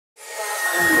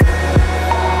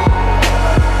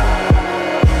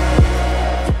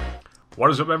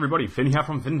What is up, everybody? Finn here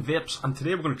from Finn Vapes, and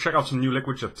today we're going to check out some new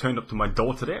liquids that turned up to my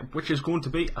door today, which is going to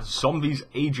be a Zombie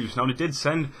Ejuice. Now, they did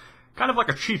send kind of like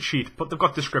a cheat sheet, but they've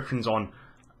got descriptions on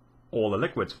all the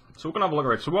liquids. So we're going to have a look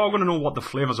at it. So we're all going to know what the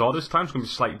flavours are this time. It's going to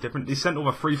be slightly different. They sent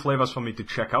over 3 flavours for me to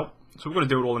check out, so we're going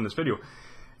to do it all in this video.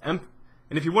 And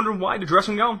if you're wondering why the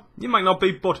dressing gown, you might not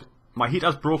be, but my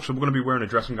heater's broke, so we're going to be wearing a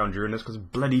dressing gown during this because it's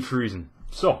bloody freezing.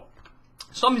 So,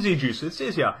 Zombie Ejuice, it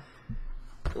says here.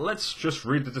 Let's just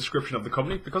read the description of the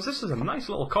company, because this is a nice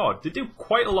little card. They do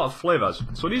quite a lot of flavours.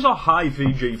 So these are high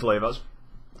VG flavours.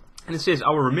 And it says,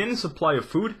 our remaining supply of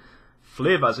food,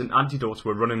 flavours and antidotes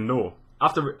were running low.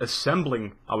 After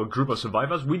assembling our group of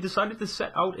survivors, we decided to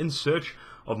set out in search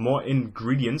of more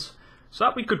ingredients so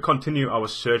that we could continue our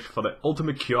search for the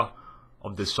ultimate cure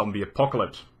of the zombie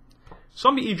apocalypse.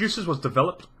 Zombie Ejuices was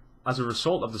developed as a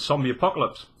result of the zombie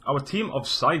apocalypse. Our team of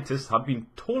scientists have been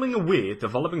toiling away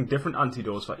developing different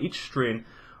antidotes for each strain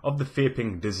of the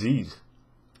vaping disease.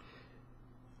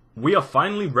 We are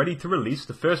finally ready to release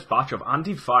the first batch of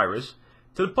antivirus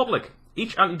to the public.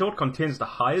 Each antidote contains the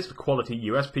highest quality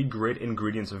USP grade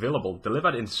ingredients available,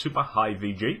 delivered in super high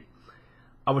VG.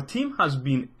 Our team has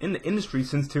been in the industry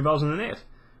since 2008,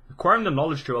 acquiring the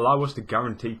knowledge to allow us to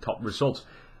guarantee top results.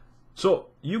 So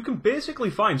you can basically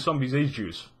find Zombie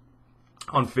Ejuice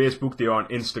on Facebook, they are on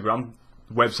Instagram.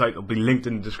 The website will be linked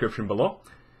in the description below.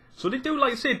 So they do,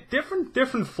 like I say,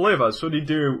 different flavours. So they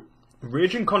do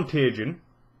Raging Contagion,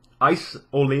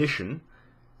 Olation,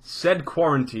 Said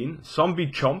Quarantine, Zombie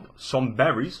Chomp, Some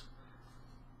Berries,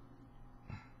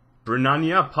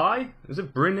 Banana Pie, is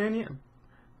it Banana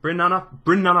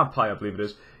Pie, I believe it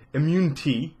is, Immune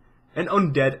Tea, and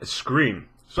Undead Scream.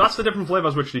 So that's the different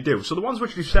flavours which they do. So the ones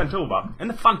which they sent over, in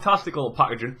the fantastic little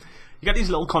packaging, you get these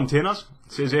little containers.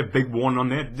 It says a big one on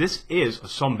there. This is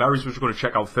some berries which we're going to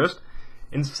check out first.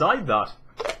 Inside that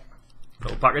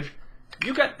little package,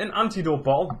 you get an antidote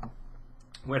bottle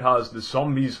where it has the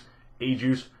Zombies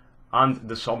Ejuice and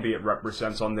the zombie it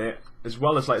represents on there, as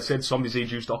well as, like I said,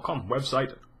 zombiesejuice.com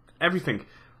website, everything.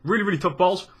 Really tough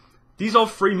balls. These are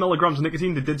 3 milligrams of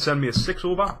nicotine. They did send me a 6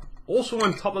 over. Also,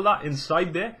 on top of that,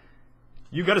 inside there,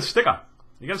 you get a sticker.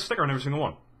 You get a sticker on every single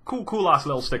one. Cool ass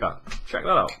little sticker. Check that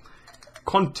out.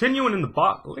 Continuing in the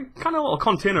back, like kind of a little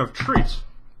container of treats.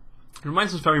 It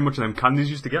reminds us very much of them candies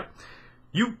you used to get.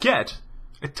 You get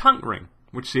a tank ring,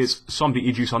 which says Zombie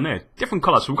Ejuice on there. Different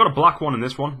colours. So we've got a black one in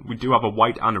this one. We do have a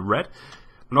white and a red.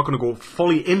 We're not going to go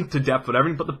fully into depth with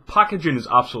everything, but the packaging is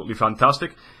absolutely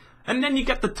fantastic. And then you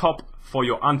get the top for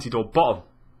your antidote bottle.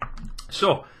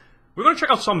 So, we're going to check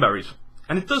out some berries.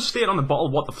 And it does state on the bottle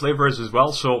what the flavour is as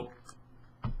well, so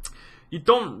you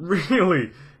don't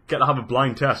really get to have a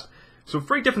blind test. So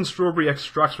 3 different strawberry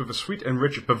extracts with a sweet and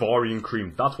rich Bavarian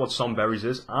cream. That's what some berries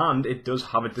is, and it does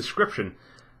have a description.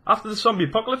 After the zombie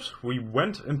apocalypse, we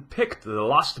went and picked the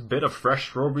last bit of fresh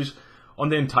strawberries on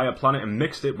the entire planet and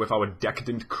mixed it with our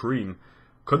decadent cream.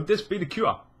 Could this be the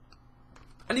cure?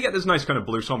 And you get this nice kind of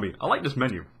blue zombie. I like this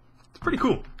menu. It's pretty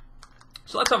cool.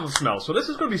 So let's have a smell. So this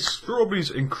is going to be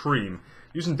strawberries and cream,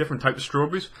 using different types of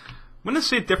strawberries. When I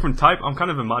say different type, I'm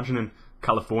kind of imagining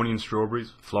Californian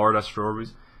strawberries, Florida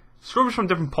strawberries. Strawberries from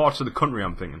different parts of the country,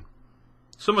 I'm thinking.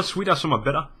 Some are sweeter, some are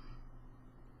bitter.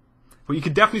 But you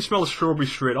can definitely smell the strawberry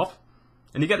straight off.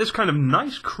 And you get this kind of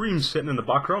nice cream sitting in the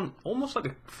background, almost like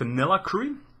a vanilla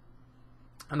cream.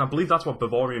 And I believe that's what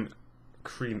Bavarian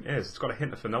cream is. It's got a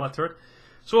hint of vanilla to it.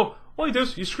 So all you do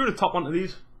is you screw the top onto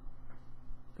these.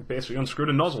 Basically unscrew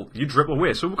the nozzle. You drip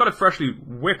away. So we've got a freshly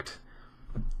wicked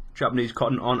Japanese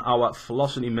cotton on our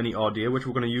Velocity Mini RDA, which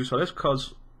we're going to use for this,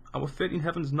 because our 13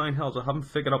 Heavens 9 Hells, I haven't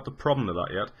figured out the problem of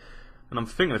that yet, and I'm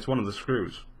thinking it's one of the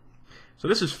screws. So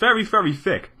this is very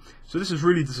thick, so this is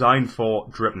really designed for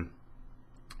dripping.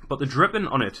 But the dripping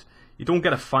on it, you don't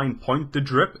get a fine point to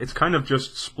drip, it's kind of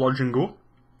just splodge and go.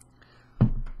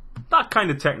 That kind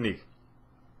of technique.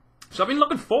 So I've been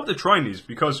looking forward to trying these,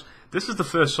 because this is the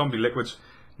first zombie liquids.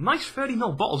 Nice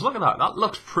 30ml bottles, look at that, that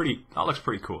looks pretty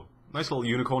cool. Nice little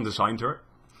unicorn design to it,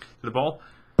 to the ball.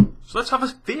 So let's have a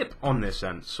vape on this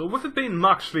end. So with it being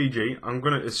max VG, I'm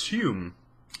going to assume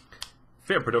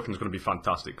vape production is going to be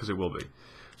fantastic, because it will be.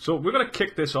 So we're going to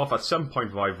kick this off at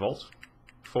 7.5 volts,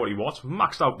 40 watts. We've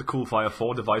maxed out the Coolfire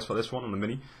 4 device for this one on the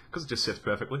Mini, because it just sits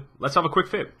perfectly. Let's have a quick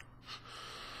vape.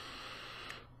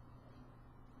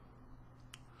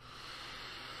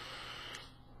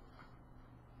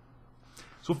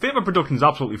 So vapor production is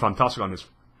absolutely fantastic on this.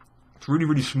 It's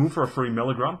really smooth for a 3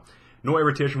 milligram. No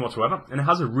irritation whatsoever, and it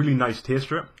has a really nice taste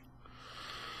to it.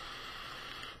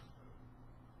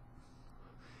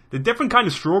 The different kind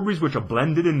of strawberries which are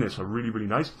blended in this are really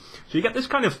nice. So you get this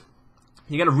kind of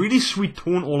You get a really sweet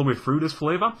tone all the way through this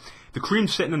flavour. The cream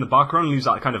sitting in the background leaves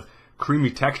that kind of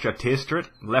creamy texture taste to it,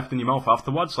 left in your mouth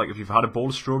afterwards, like if you've had a bowl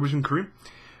of strawberries and cream.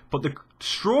 But the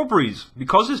strawberries,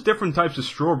 because there's different types of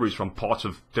strawberries from parts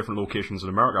of different locations in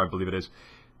America, I believe it is,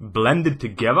 blended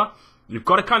together, you've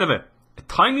got a kind of a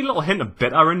tiny little hint of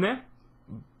bitter in there,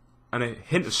 and a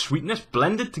hint of sweetness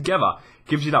blended together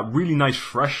gives you that really nice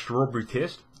fresh strawberry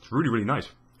taste. It's really, really nice.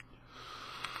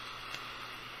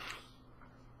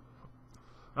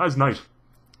 That is nice.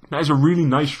 That is a really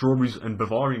nice strawberries and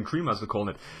Bavarian cream, as they're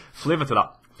calling it, flavour to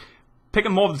that.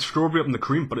 Picking more of the strawberry up in the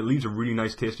cream, but it leaves a really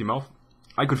nice taste in your mouth.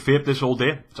 I could vape this all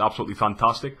day. It's absolutely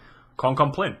fantastic. Can't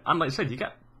complain. And like I said, you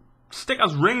get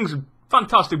stickers, rings,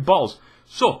 fantastic bottles.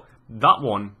 So, that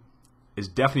one is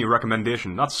definitely a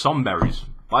recommendation. That's Sunberries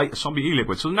by Zombie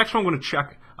E-Liquid. So the next one I'm going to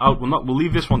check out, we'll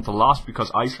leave this one to last because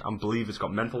I believe it's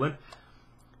got menthol in.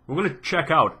 We're going to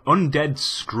check out Undead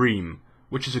Scream,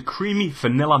 which is a creamy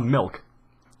vanilla milk.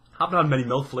 Haven't had many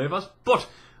milk flavours, but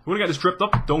we're going to get this dripped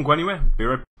up. Don't go anywhere. Be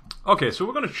right back. Okay, so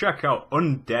we're going to check out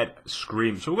Undead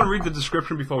Scream. So we're going to read the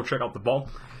description before we check out the bottle.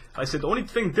 I said the only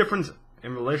thing different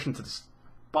in relation to this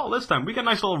bottle this time, we get a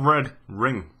nice little red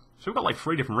ring. So we've got like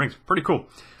 3 different rings. Pretty cool.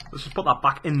 Let's just put that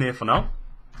back in there for now.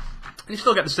 And you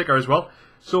still get the sticker as well.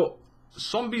 So,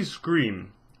 Zombie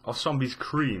Scream, or Zombies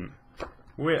Cream,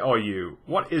 where are you?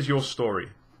 What is your story?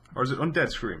 Or is it Undead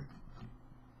Scream?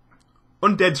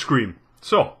 Undead Scream.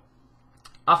 So,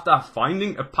 after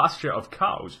finding a pasture of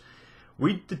cows,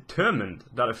 we determined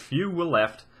that a few were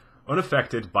left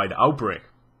unaffected by the outbreak.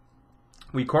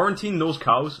 We quarantined those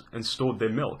cows and stored their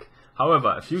milk.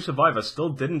 However, a few survivors still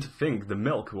didn't think the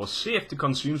milk was safe to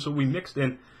consume, so we mixed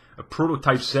in a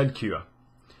prototype Z cure.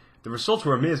 The results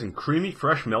were amazing. Creamy,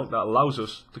 fresh milk that allows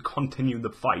us to continue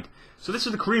the fight. So this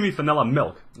is the creamy vanilla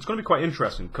milk. It's going to be quite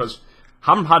interesting because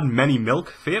I haven't had many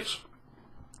milk vapes.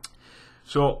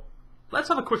 So let's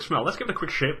have a quick smell. Let's give it a quick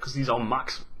shake because these are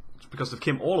Max. It's because they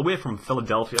came all the way from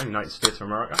Philadelphia, United States of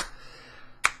America.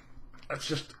 That's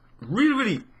just really,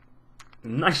 really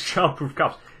nice childproof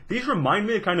caps. These remind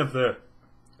me of kind of the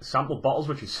sample bottles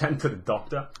which you send to the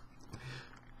doctor.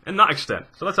 In that extent.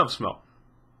 So let's have a smell.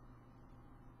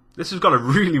 This has got a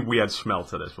really weird smell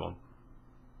to this one.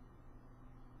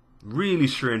 Really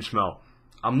strange smell.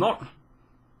 I'm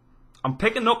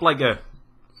picking up like a...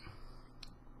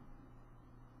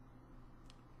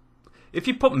 If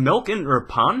you put milk into a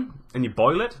pan and you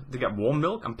boil it to get warm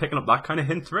milk, I'm picking up that kind of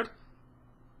hint to it.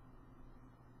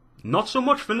 Not so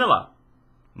much vanilla.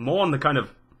 More on the kind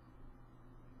of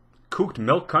cooked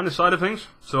milk kind of side of things.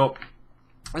 So,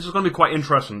 this is going to be quite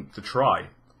interesting to try.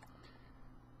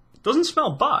 It doesn't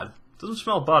smell bad. It doesn't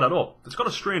smell bad at all. It's got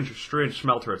a strange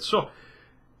smell to it. So,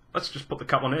 let's just put the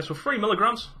cap on here. So, 3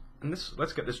 milligrams. And this,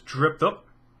 let's get this dripped up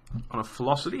on a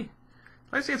velocity.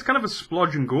 Like I say, it's kind of a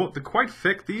splodge and go. They're quite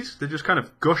thick, these. They just kind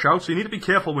of gush out. So, you need to be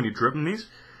careful when you're dripping these.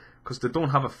 Because they don't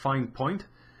have a fine point.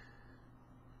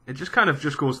 It just kind of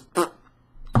just goes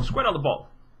straight out the bottle.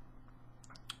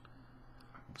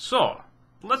 So,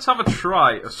 let's have a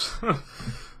try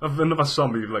of another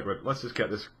zombie liquid. Let's just get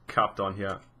this capped on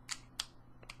here.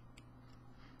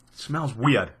 It smells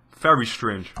weird. Very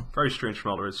strange. Very strange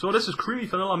smell there is. So this is creamy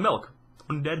vanilla milk.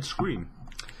 Undead Scream.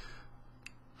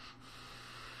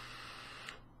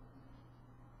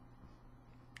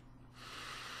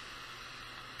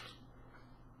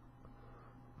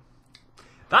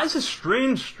 That is a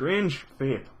strange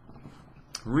vape.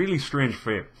 Really strange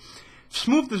vape.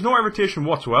 Smooth, there's no irritation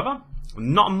whatsoever.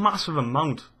 Not a massive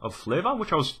amount of flavour,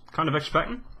 which I was kind of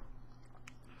expecting.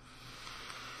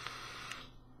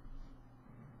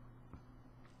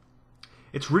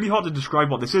 It's really hard to describe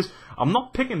what this is. I'm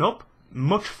not picking up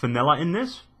much vanilla in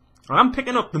this. I am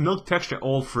picking up the milk texture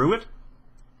all through it.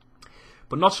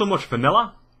 But not so much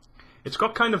vanilla. It's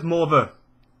got kind of more of a...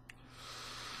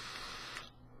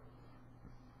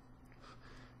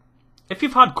 If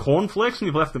you've had cornflakes and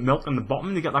you've left the milk in the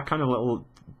bottom, you get that kind of little,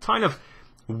 kind of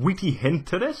wheaty hint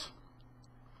to this.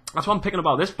 That's what I'm picking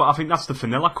about this, but I think that's the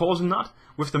vanilla causing that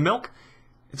with the milk.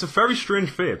 It's a very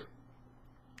strange vape.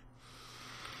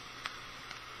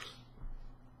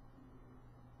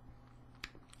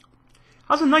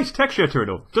 Has a nice texture to it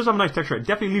though. It does have a nice texture. It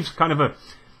definitely leaves kind of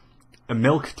a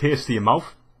milk taste to your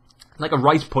mouth. Like a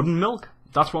rice pudding milk.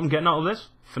 That's what I'm getting out of this.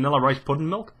 Vanilla rice pudding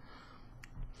milk.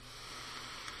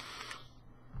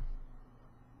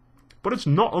 But it's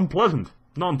not unpleasant.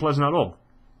 Not unpleasant at all.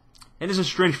 It is a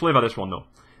strange flavour, this one though.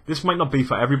 This might not be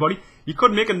for everybody. You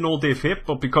could make it an all-day vape,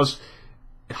 but because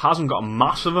it hasn't got a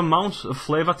massive amount of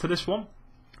flavour to this one,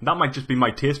 that might just be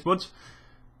my taste buds.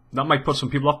 That might put some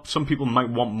people off. Some people might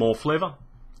want more flavour.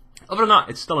 Other than that,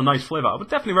 it's still a nice flavour. I would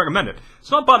definitely recommend it.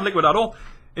 It's not a bad liquid at all.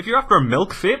 If you're after a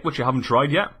milk vape, which you haven't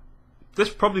tried yet, this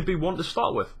would probably be one to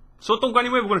start with. So don't go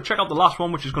anywhere, we're going to check out the last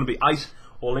one, which is going to be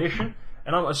Olation.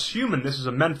 And I'm assuming this is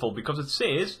a menthol because it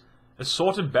says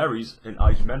assorted berries in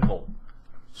ice menthol.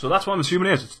 So that's what I'm assuming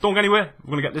it is. Don't go anywhere,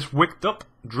 we're going to get this wicked up,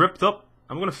 dripped up,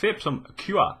 and we're going to vape some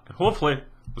cure. And hopefully,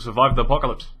 we'll survive the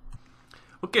apocalypse.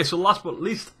 Okay, so last but not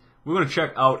least, we're going to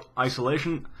check out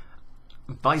Isolation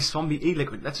by Zombie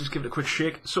E-Liquid. Let's just give it a quick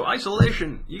shake. So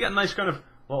Isolation, you get a nice kind of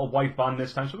little white band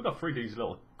this time. So we've got 3 of these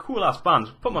little cool ass bands.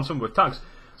 Put them on some with tags.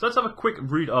 So let's have a quick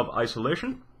read of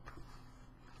Isolation.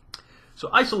 So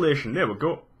Isolation, there we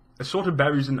go. Assorted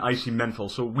berries and icy menthol.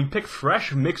 So we picked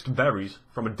fresh mixed berries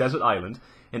from a desert island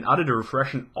and added a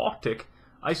refreshing artic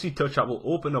icy touch that will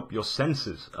open up your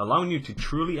senses, allowing you to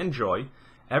truly enjoy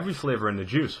every flavour in the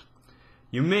juice.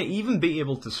 You may even be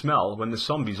able to smell when the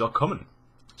zombies are coming.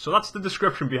 So that's the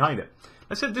description behind it.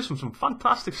 Let's hit this one, some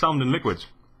fantastic sounding liquids.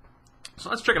 So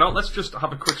let's check it out. Let's just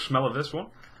have a quick smell of this one.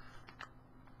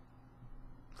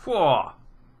 Whoa!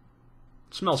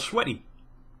 It smells sweaty.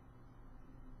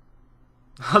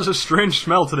 Has a strange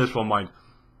smell to this one, mind.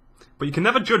 But you can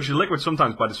never judge your liquid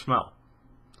sometimes by the smell.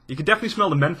 You can definitely smell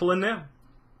the menthol in there.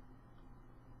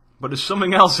 But there's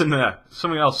something else in there.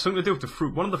 Something to do with the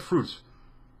fruit. One of the fruits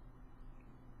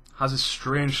has a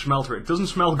strange smell to it. It doesn't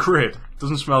smell great. It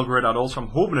doesn't smell great at all, so I'm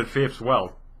hoping it vapes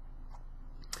well.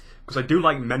 Because I do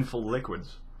like menthol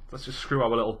liquids. Let's just screw our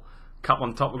little cap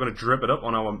on top. We're going to drip it up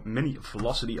on our mini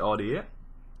velocity RDA.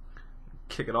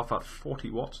 Kick it off at 40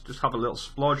 watts. Just have a little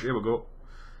splodge. Here we go.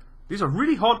 These are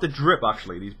really hard to drip,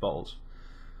 actually, these bottles.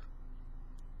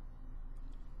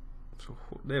 So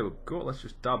there we go. Let's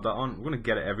just dab that on. We're going to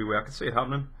get it everywhere. I can see it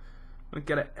happening. We're going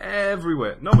to get it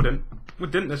everywhere. No, we didn't. We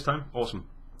didn't this time. Awesome.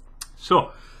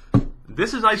 So,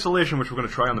 this is Isolation, which we're going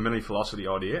to try on the mini velocity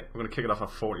RDA. We're going to kick it off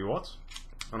at 40 watts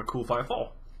on a Cool Fire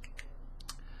 4.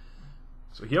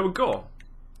 So here we go.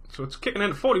 So it's kicking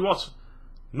in at 40 watts,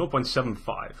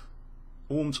 0.75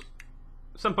 ohms,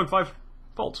 7.5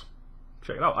 volts.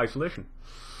 Check it out, Isolation.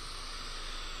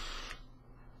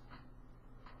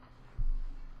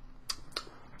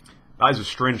 That is a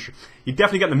strange. You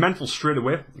definitely get the menthol straight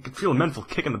away. You can feel the menthol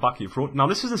kick in the back of your throat. Now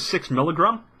this is a 6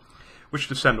 milligram, which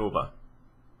to send over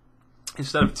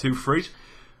instead of 2 freeze.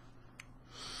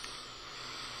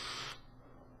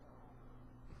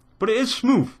 But it is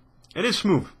smooth. It is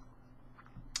smooth.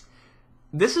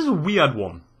 This is a weird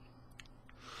one.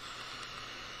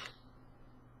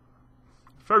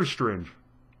 Very strange.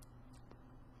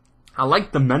 I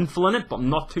like the menthol in it, but I'm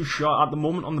not too sure at the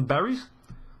moment on the berries.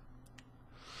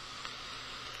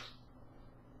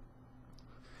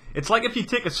 It's like if you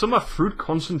take a summer fruit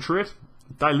concentrate,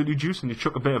 diluted juice, and you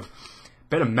chuck a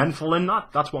bit of menthol in that.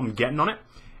 That's what I'm getting on it.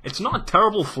 It's not a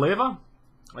terrible flavour.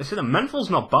 I say the menthol's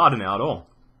not bad in it at all.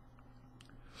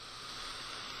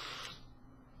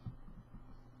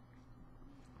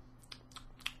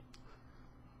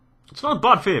 It's not a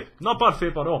bad vape. Not a bad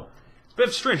vape at all. It's a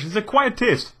bit strange. It's a quiet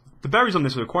taste. The berries on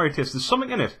this are a quiet taste. There's something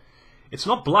in it. It's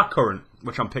not blackcurrant,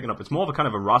 which I'm picking up. It's more of a kind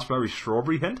of a raspberry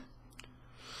strawberry hint.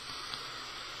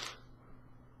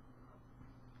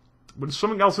 But there's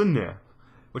something else in there,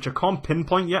 which I can't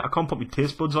pinpoint yet. I can't put my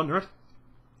taste buds onto it.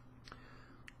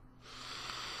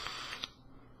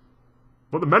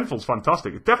 But the menthol's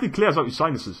fantastic. It definitely clears out your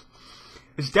sinuses.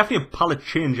 It's definitely a palate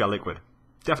changer liquid.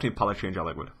 Definitely a palate changer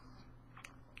liquid.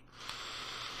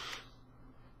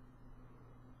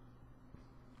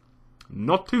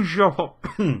 Not too sure what...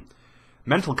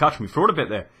 menthol catch me throat a bit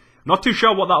there. Not too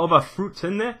sure what that other fruit's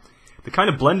in there. They're kind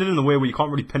of blended in a way where you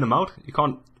can't really pin them out. You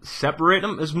can't separate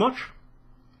them as much.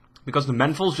 Because the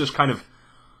menthol's just kind of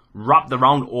wrapped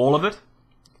around all of it.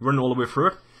 Running all the way through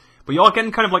it. But you're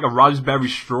getting kind of like a raspberry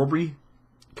strawberry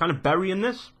kind of berry in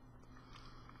this.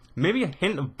 Maybe a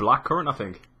hint of blackcurrant, I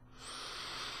think.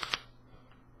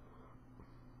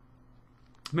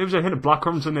 Maybe there's a hint of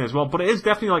blackcurrant in there as well. But it is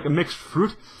definitely like a mixed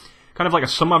fruit. Kind of like a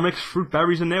summer mixed fruit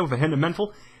berries in there with a hint of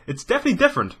menthol. It's definitely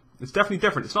different. It's definitely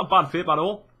different. It's not bad vape at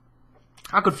all.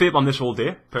 I could vape on this all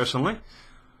day, personally.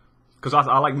 Because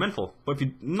I like menthol. But if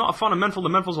you're not a fan of menthol, the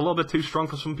menthol's a little bit too strong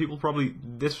for some people. Probably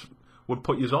this would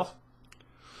put you off.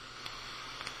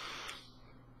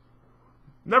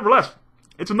 Nevertheless,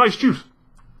 it's a nice juice.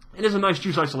 It is a nice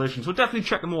juice Isolation, so definitely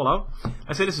check them all out.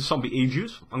 I say this is Zombie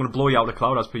Ejuice. I'm going to blow you out of the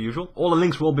cloud as per usual. All the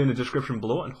links will be in the description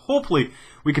below, and hopefully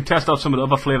we can test out some of the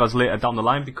other flavours later down the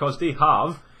line, because they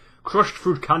have crushed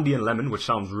fruit candy and lemon, which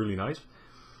sounds really nice.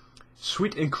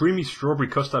 Sweet and creamy strawberry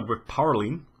custard with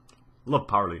praline. Love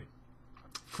praline.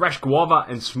 Fresh guava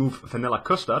and smooth vanilla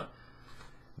custard.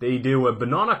 They do a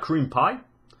banana cream pie.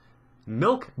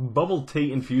 milk bubble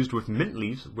tea infused with mint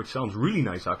leaves, which sounds really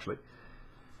nice actually.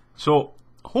 So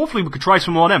hopefully we could try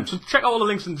some more of them. So check out all the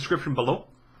links in the description below.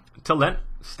 Until then,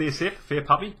 stay safe, fair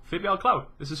pappy, fair be cloud.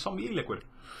 This is Zombie Liquid.